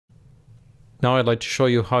Now I'd like to show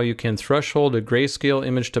you how you can threshold a grayscale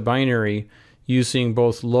image to binary using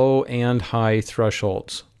both low and high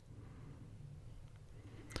thresholds.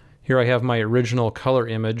 Here I have my original color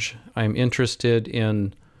image. I'm interested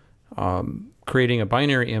in creating a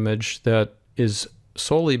binary image that is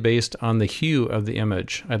solely based on the hue of the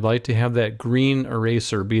image. I'd like to have that green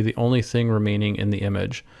eraser be the only thing remaining in the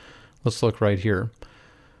image. Let's look right here.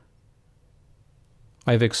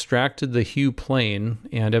 I've extracted the hue plane,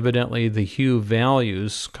 and evidently the hue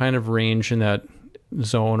values kind of range in that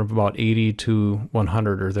zone of about 80 to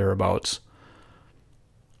 100 or thereabouts.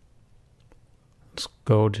 Let's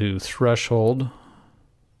go to threshold,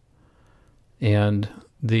 and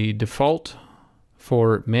the default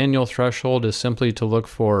for manual threshold is simply to look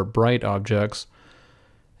for bright objects,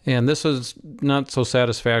 and this is not so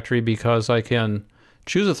satisfactory because I can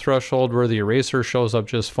choose a threshold where the eraser shows up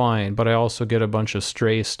just fine, but I also get a bunch of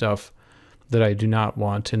stray stuff that I do not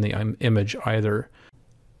want in the image either.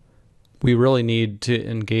 We really need to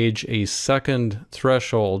engage a second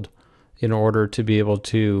threshold in order to be able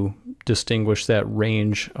to distinguish that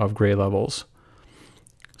range of gray levels.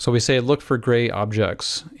 So we say look for gray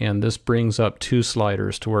objects, and this brings up two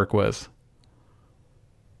sliders to work with.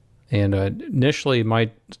 And initially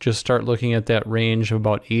might just start looking at that range of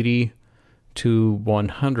about 80 to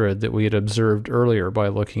 100 that we had observed earlier by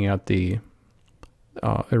looking at the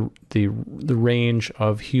range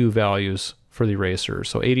of hue values for the eraser.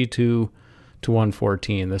 So 82 to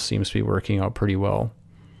 114, this seems to be working out pretty well.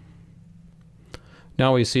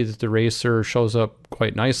 Now we see that the eraser shows up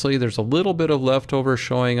quite nicely. There's a little bit of leftover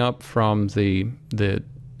showing up from the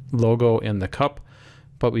logo in the cup,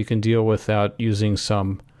 but we can deal with that using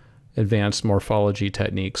some advanced morphology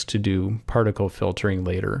techniques to do particle filtering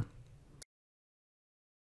later.